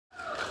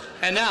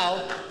And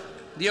now,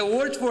 the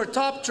award for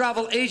Top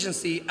Travel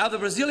Agency of the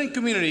Brazilian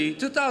Community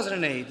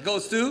 2008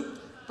 goes to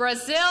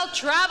Brasil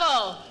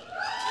Travel.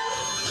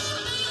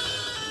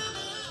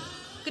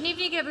 Good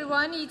evening,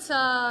 everyone. It's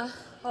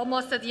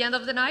almost at the end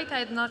of the night.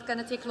 I'm not going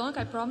to take long,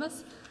 I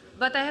promise.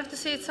 But I have to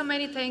say so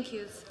many thank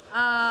yous.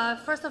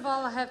 First of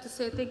all, I have to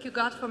say thank you,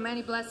 God, for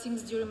many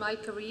blessings during my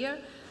career.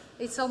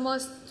 It's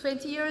almost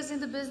 20 years in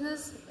the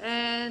business,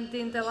 and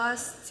in the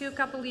last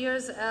couple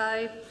years,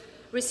 I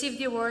received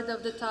the award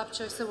of the Top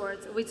Choice Award.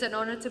 It's an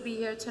honor to be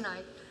here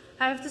tonight.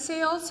 I have to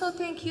say also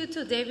thank you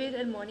to David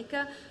and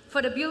Monica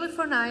for the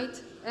beautiful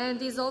night,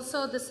 and it's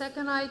also the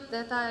second night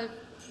that I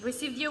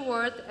received the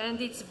award,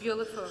 and it's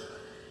beautiful.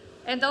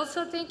 And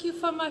also thank you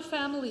for my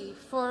family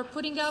for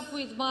putting up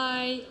with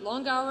my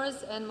long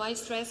hours and my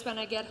stress when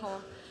I get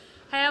home.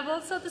 I have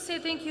also to say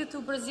thank you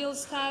to Brazil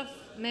staff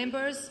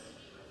members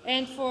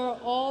and for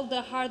all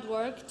the hard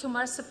work, to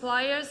my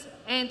suppliers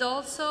and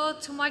also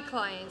to my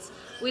clients.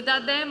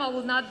 Without them, I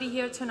will not be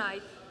here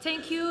tonight.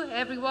 Thank you,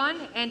 everyone,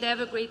 and have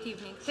a great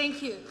evening.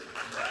 Thank you.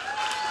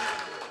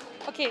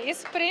 Ok,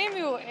 esse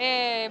prêmio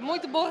é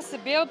muito bom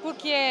recebê-lo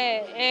porque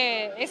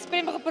esse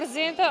prêmio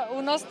representa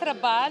o nosso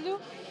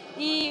trabalho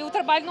e o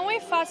trabalho não é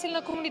fácil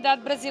na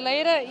comunidade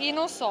brasileira e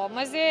não só,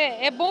 mas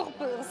é bom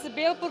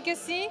recebê-lo porque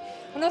assim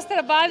o nosso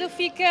trabalho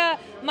fica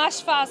mais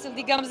fácil,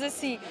 digamos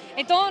assim.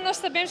 Então nós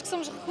sabemos que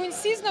somos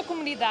reconhecidos na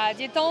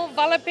comunidade, então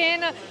vale a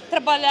pena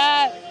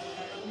trabalhar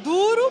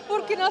duro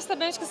porque nós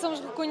sabemos que somos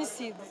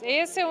reconhecidos.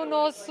 Esse é o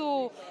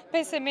nosso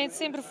pensamento,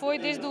 sempre foi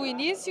desde o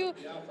início,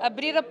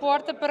 abrir a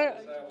porta para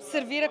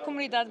servir a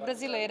comunidade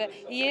brasileira.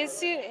 E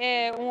esse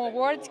é um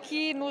award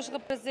que nos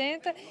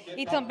representa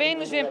e também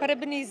nos vem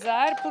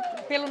parabenizar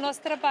pelo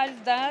nosso trabalho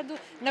dado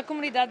na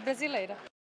comunidade brasileira.